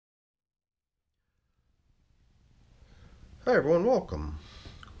Hi everyone, welcome.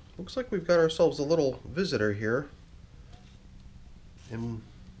 Looks like we've got ourselves a little visitor here in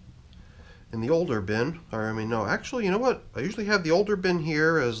the older bin. Or I mean, no, actually, you know what? I usually have the older bin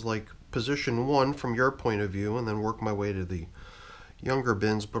here as like position 1 from your point of view and then work my way to the younger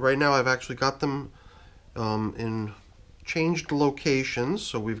bins. But right now I've actually got them in changed locations.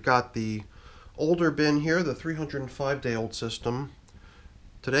 So we've got the older bin here, the 305-day-old system,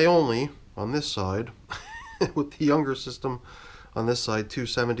 today only on this side, with the younger system on this side,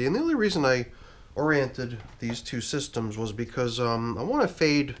 270. And the only reason I oriented these two systems was because I want to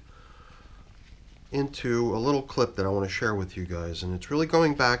fade into a little clip that I want to share with you guys. And it's really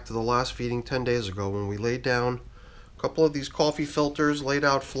going back to the last feeding 10 days ago when we laid down a couple of these coffee filters laid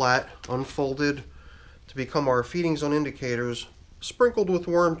out flat, unfolded to become our feeding zone indicators, sprinkled with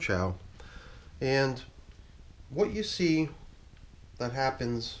worm chow. And what you see that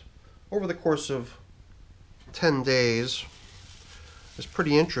happens over the course of 10 days is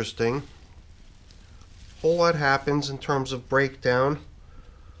pretty interesting. A whole lot happens in terms of breakdown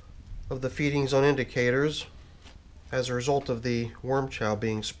of the feeding zone indicators as a result of the worm chow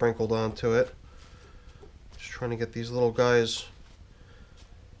being sprinkled onto it. Just trying to get these little guys,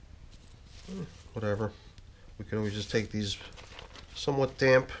 whatever. We could always just take these somewhat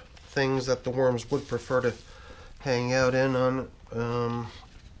damp things that the worms would prefer to hang out in on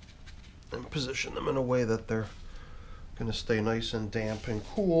and position them in a way that they're going to stay nice and damp and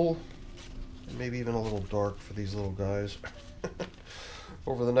cool, and maybe even a little dark for these little guys.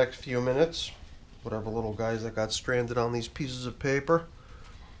 Over the next few minutes, whatever little guys that got stranded on these pieces of paper,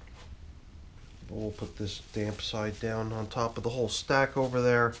 we'll put this damp side down on top of the whole stack over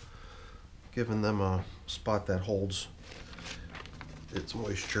there, giving them a spot that holds its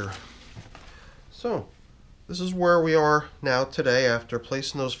moisture. So this is where we are now today after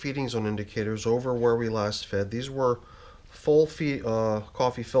placing those feeding zone indicators over where we last fed. These were full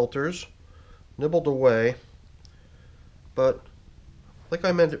coffee filters, nibbled away, but like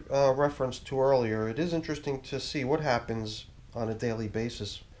I made reference to earlier, it is interesting to see what happens on a daily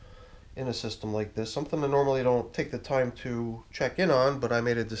basis in a system like this. Something I normally don't take the time to check in on, but I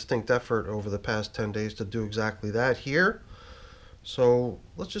made a distinct effort over the past 10 days to do exactly that here. So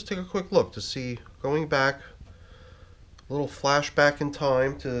let's just take a quick look to see, going back, a little flashback in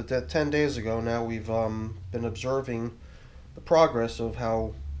time to that 10 days ago. Now we've been observing the progress of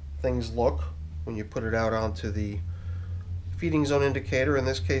how things look when you put it out onto the feeding zone indicator, in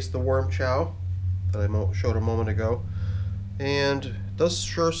this case the worm chow that I showed a moment ago. And it does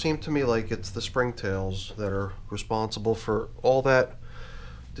sure seem to me like it's the springtails that are responsible for all that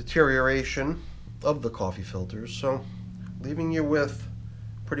deterioration of the coffee filters. So leaving you with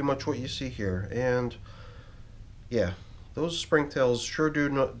pretty much what you see here. And yeah, those springtails sure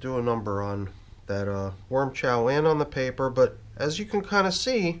do a number on that worm chow and on the paper. But as you can kind of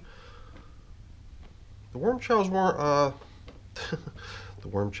see, the worm chows weren't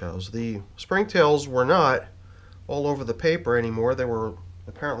the springtails were not all over the paper anymore. They were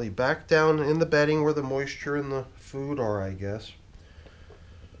apparently back down in the bedding where the moisture and the food are, I guess.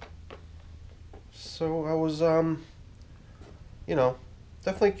 So I was,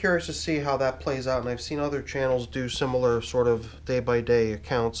 definitely curious to see how that plays out. And I've seen other channels do similar sort of day-by-day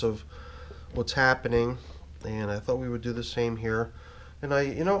accounts of what's happening. And I thought we would do the same here. And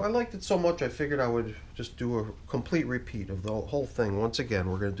I liked it so much I figured I would just do a complete repeat of the whole thing. Once again,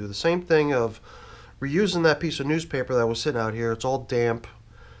 we're going to do the same thing of reusing that piece of newspaper that was sitting out here. It's all damp.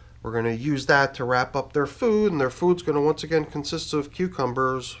 We're going to use that to wrap up their food, and their food's going to once again consist of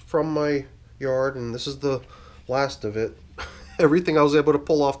cucumbers from my yard, and this is the last of it. Everything I was able to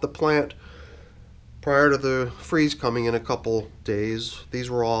pull off the plant prior to the freeze coming in a couple days.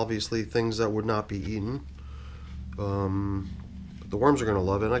 These were obviously things that would not be eaten. The worms are going to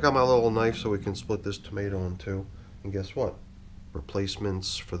love it. And I got my little knife so we can split this tomato in two. And guess what?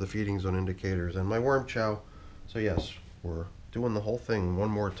 Replacements for the feeding zone indicators and my worm chow. So yes, we're doing the whole thing one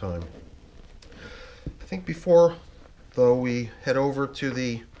more time. I think before, though, we head over to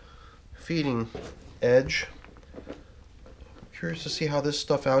the feeding edge, I'm curious to see how this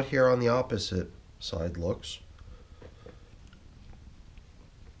stuff out here on the opposite side looks.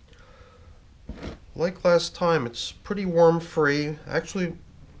 Like last time, it's pretty worm free. Actually,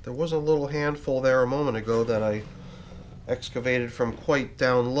 there was a little handful there a moment ago that I excavated from quite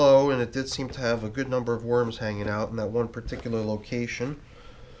down low, and it did seem to have a good number of worms hanging out in that one particular location.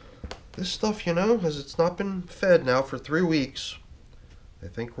 This stuff, as it's not been fed now for 3 weeks, I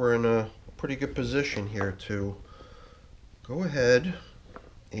think we're in a pretty good position here to go ahead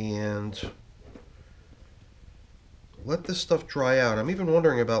and let this stuff dry out. I'm even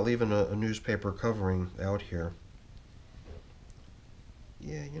wondering about leaving a newspaper covering out here.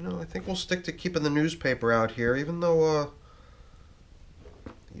 Yeah, you know, I think we'll stick to keeping the newspaper out here, even though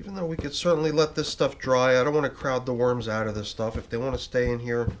we could certainly let this stuff dry. I don't want to crowd the worms out of this stuff. If they want to stay in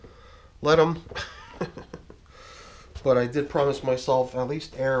here, let them. But I did promise myself at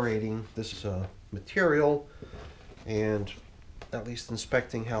least aerating this material and at least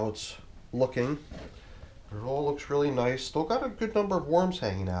inspecting how it's looking. It all looks really nice. Still got a good number of worms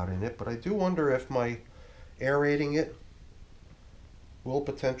hanging out in it, but I do wonder if my aerating it will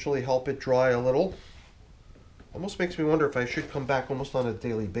potentially help it dry a little. Almost makes me wonder if I should come back almost on a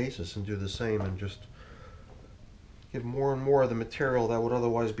daily basis and do the same and just give more and more of the material that would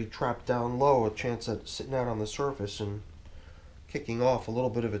otherwise be trapped down low a chance at sitting out on the surface and kicking off a little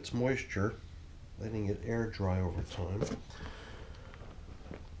bit of its moisture, letting it air dry over time.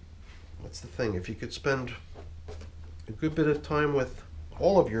 That's the thing. If you could spend a good bit of time with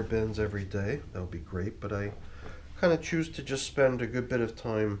all of your bins every day, that would be great, but I kind of choose to just spend a good bit of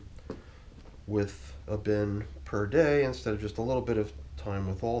time with a bin per day instead of just a little bit of time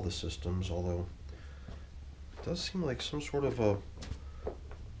with all the systems, although it does seem like some sort of a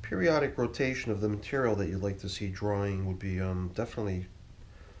periodic rotation of the material that you'd like to see drying would be definitely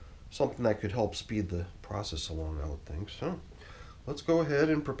something that could help speed the process along, I would think. So let's go ahead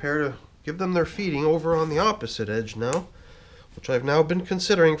and prepare to give them their feeding over on the opposite edge now, which I've now been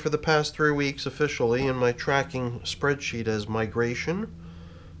considering for the past 3 weeks officially in my tracking spreadsheet as migration.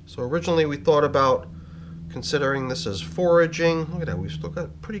 So originally we thought about considering this as foraging. Look at that, we've still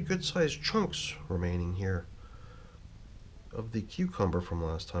got pretty good sized chunks remaining here of the cucumber from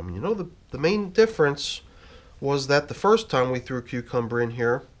last time. And you know, the main difference was that the first time we threw cucumber in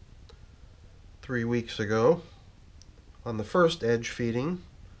here 3 weeks ago on the first edge feeding,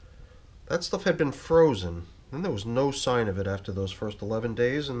 that stuff had been frozen. Then there was no sign of it after those first 11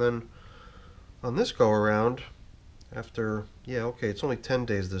 days, and then on this go around, after, yeah, okay, it's only 10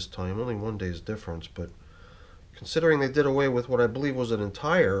 days this time, only 1 day's difference, but considering they did away with what I believe was an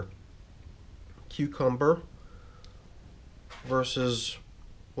entire cucumber versus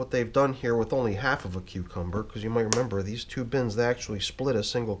what they've done here with only half of a cucumber, because you might remember these two bins, they actually split a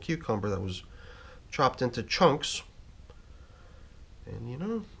single cucumber that was chopped into chunks. And you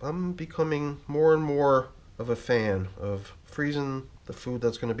know, I'm becoming more and more of a fan of freezing the food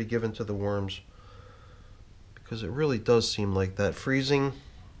that's going to be given to the worms, because it really does seem like that freezing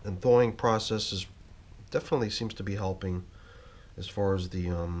and thawing process definitely seems to be helping as far as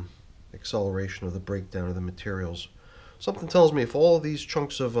the acceleration of the breakdown of the materials. Something tells me if all of these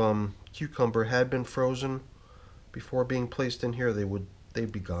chunks of cucumber had been frozen before being placed in here,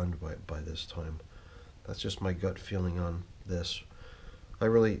 they'd be gone by this time. That's just my gut feeling on this. I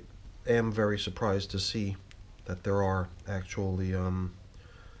really am very surprised to see that there are actually, you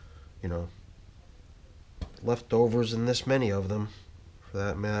know, leftovers in this many of them, for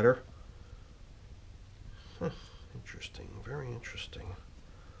that matter. Huh, interesting, very interesting.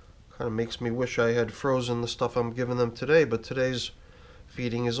 Kind of makes me wish I had frozen the stuff I'm giving them today, but today's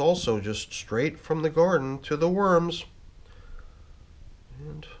feeding is also just straight from the garden to the worms.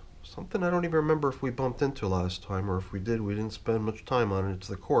 And something I don't even remember if we bumped into last time, or if we did, we didn't spend much time on it. It's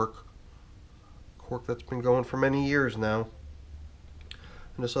the cork. Cork that's been going for many years now.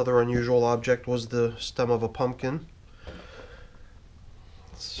 And this other unusual object was the stem of a pumpkin.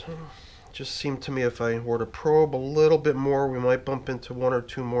 So it just seemed to me if I were to probe a little bit more, we might bump into 1 or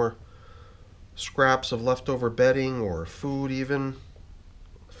 2 more scraps of leftover bedding or food even.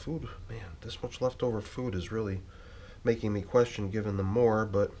 Food, man, this much leftover food is really making me question giving them more,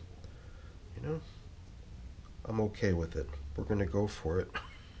 but you know, I'm okay with it. We're going to go for it.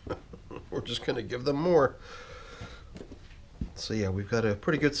 We're just going to give them more. So yeah, we've got a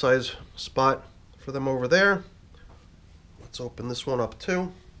pretty good size spot for them over there. Let's open this one up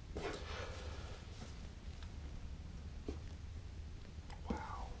too. Wow.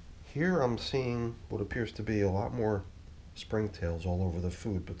 Here I'm seeing what appears to be a lot more springtails all over the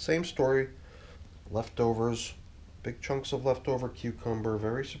food, but same story. Leftovers, big chunks of leftover cucumber,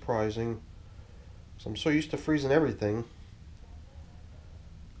 very surprising. So I'm so used to freezing everything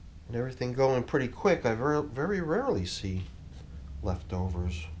and everything going pretty quick, I very rarely see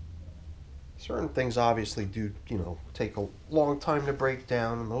leftovers. Certain things obviously do, you know, take a long time to break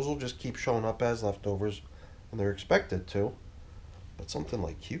down, and those will just keep showing up as leftovers, and they're expected to. But something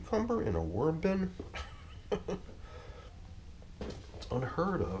like cucumber in a worm bin? It's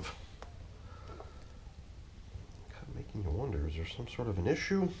unheard of. Kind of making you wonder, is there some sort of an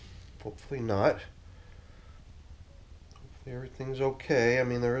issue? Hopefully not. Hopefully everything's okay. I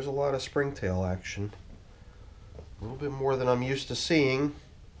mean, there is a lot of springtail action. A little bit more than I'm used to seeing.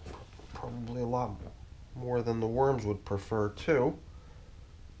 Probably a lot more than the worms would prefer too.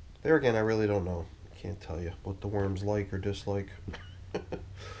 There again, I really don't know. I can't tell you what the worms like or dislike.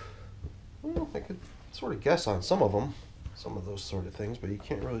 Well, I could sort of guess on some of them, some of those sort of things, but you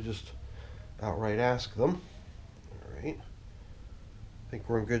can't really just outright ask them. All right. I think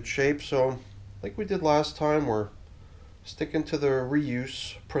we're in good shape. So, like we did last time, we're sticking to the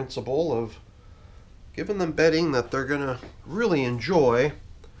reuse principle of giving them bedding that they're going to really enjoy,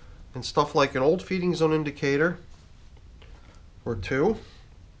 and stuff like an old feeding zone indicator or two,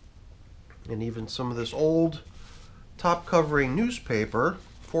 and even some of this old top covering newspaper,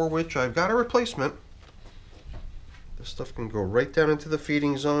 for which I've got a replacement. This stuff can go right down into the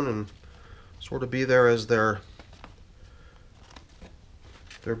feeding zone and sort of be there as their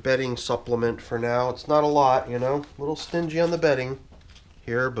bedding supplement for now. It's not a lot, you know, a little stingy on the bedding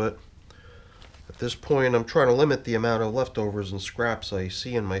here, but at this point I'm trying to limit the amount of leftovers and scraps I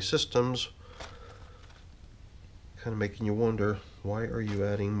see in my systems. Kind of making you wonder, why are you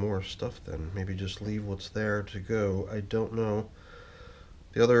adding more stuff then? Maybe just leave what's there to go. I don't know.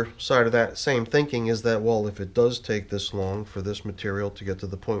 The other side of that same thinking is that, well, if it does take this long for this material to get to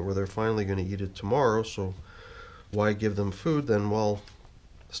the point where they're finally going to eat it tomorrow, so why give them food then? Well,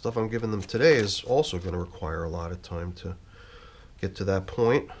 the stuff I'm giving them today is also going to require a lot of time to get to that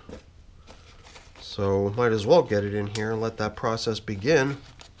point. So might as well get it in here and let that process begin.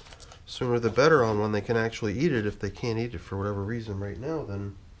 Sooner the better on when they can actually eat it. If they can't eat it for whatever reason right now,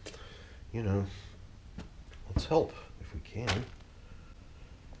 then, you know, let's help if we can.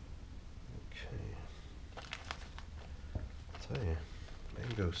 Tell you,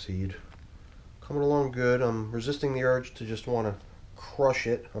 mango seed coming along good. I'm resisting the urge to just want to crush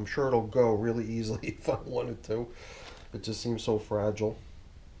it. I'm sure it'll go really easily if I wanted to. It just seems so fragile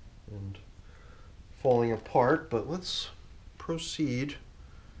and falling apart. But let's proceed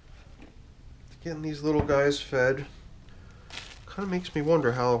to getting these little guys fed. Kind of makes me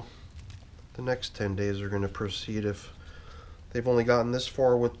wonder how the next 10 days are going to proceed, if they've only gotten this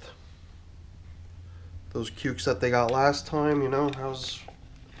far with those cukes that they got last time. You know, how's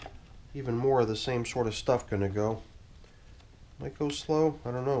even more of the same sort of stuff gonna go? Might go slow,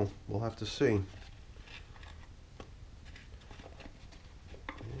 I don't know, we'll have to see.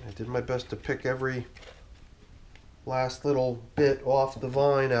 I did my best to pick every last little bit off the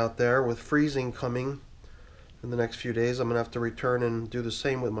vine out there. With freezing coming in the next few days, I'm gonna have to return and do the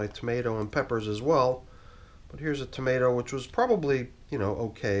same with my tomato and peppers as well. But here's a tomato which was probably, you know,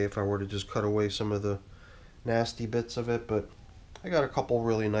 okay if I were to just cut away some of the nasty bits of it, but I got a couple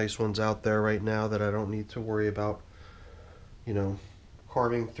really nice ones out there right now that I don't need to worry about, you know,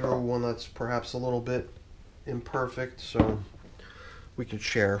 carving through one that's perhaps a little bit imperfect, so we can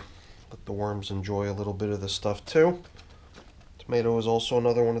share, let the worms enjoy a little bit of the stuff too. Tomato is also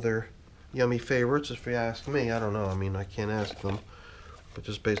another one of their yummy favorites, if you ask me. I don't know, I mean, I can't ask them, but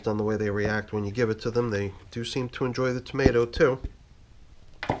just based on the way they react when you give it to them, they do seem to enjoy the tomato too.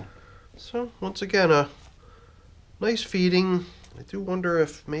 So once again, a nice feeding. I do wonder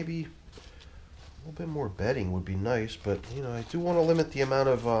if maybe a little bit more bedding would be nice, but you know, I do want to limit the amount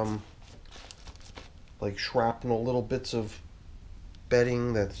of like shrapnel, little bits of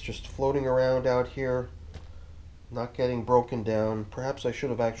bedding that's just floating around out here, not getting broken down. Perhaps I should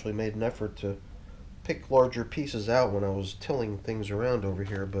have actually made an effort to pick larger pieces out when I was tilling things around over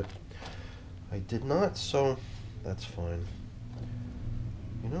here, but I did not, so that's fine.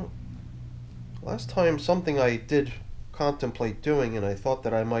 You know, last time something I did contemplate doing, and I thought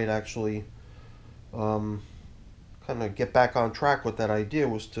that I might actually kind of get back on track with that idea,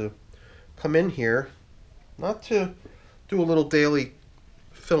 was to come in here, not to do a little daily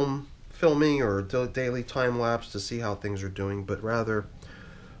filming or daily time lapse to see how things are doing, but rather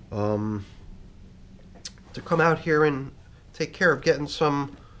to come out here and take care of getting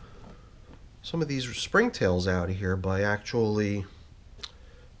some of these springtails out of here by actually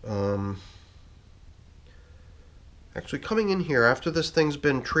coming in here after this thing's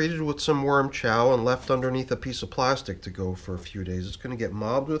been treated with some worm chow and left underneath a piece of plastic to go for a few days. It's going to get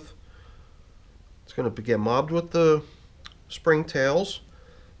mobbed with the springtails,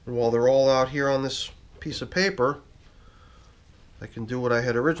 and while they're all out here on this piece of paper, I can do what I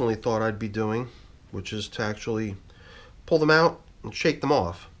had originally thought I'd be doing, which is to actually pull them out and shake them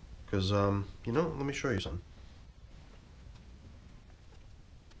off. Because you know, let me show you something.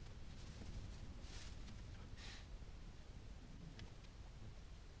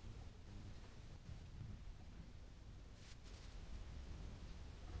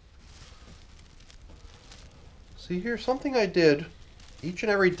 See here, something I did each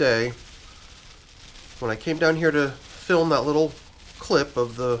and every day when I came down here to film that little clip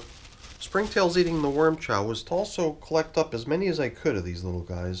of the springtails eating the worm chow was to also collect up as many as I could of these little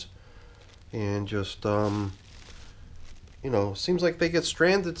guys. And just, you know, seems like they get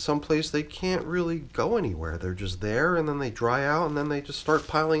stranded someplace they can't really go anywhere. They're just there, and then they dry out, and then they just start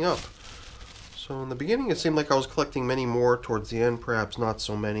piling up. So in the beginning it seemed like I was collecting many more. Towards the end, perhaps not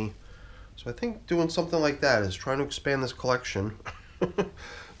so many. So I think doing something like that is trying to expand this collection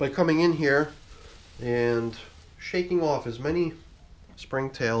by coming in here and shaking off as many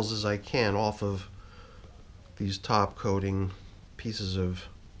springtails as I can off of these top coating pieces of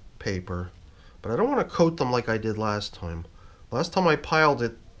paper. But I don't want to coat them like I did last time. Last time I piled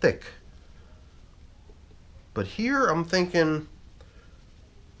it thick. But here I'm thinking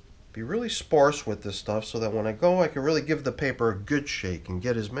be really sparse with this stuff so that when I go I can really give the paper a good shake and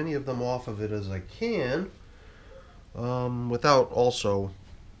get as many of them off of it as I can, without also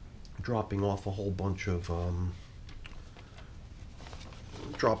dropping off a whole bunch of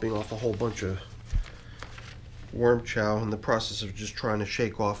worm chow in the process of just trying to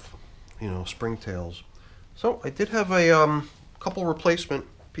shake off, you know, springtails. So I did have a couple replacement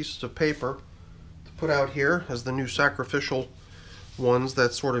pieces of paper to put out here as the new sacrificial ones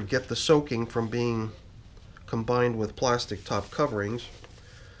that sort of get the soaking from being combined with plastic top coverings,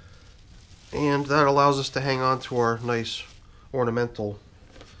 and that allows us to hang on to our nice ornamental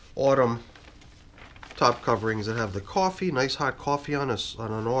autumn top coverings that have the coffee, nice hot coffee on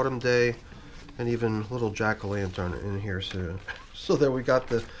an autumn day, and even little jack-o'-lantern in here, so that we got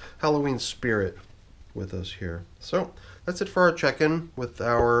the Halloween spirit with us here. So that's it for our check-in with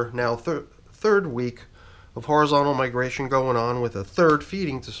our now third week of horizontal migration going on, with a third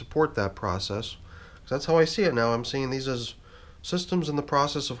feeding to support that process. That's how I see it now. I'm seeing these as systems in the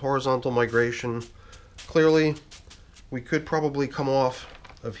process of horizontal migration. Clearly, we could probably come off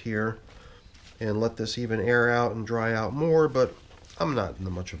of here and let this even air out and dry out more, but I'm not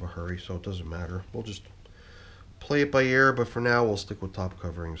in much of a hurry, so it doesn't matter. We'll just play it by ear, but for now we'll stick with top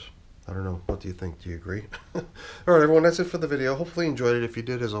coverings. I don't know. What do you think? Do you agree? Alright everyone, that's it for the video. Hopefully you enjoyed it. If you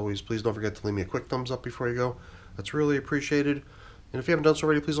did, as always, please don't forget to leave me a quick thumbs up before you go. That's really appreciated. And if you haven't done so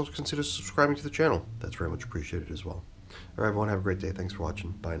already, please also consider subscribing to the channel. That's very much appreciated as well. Alright everyone, have a great day. Thanks for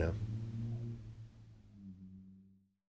watching. Bye now.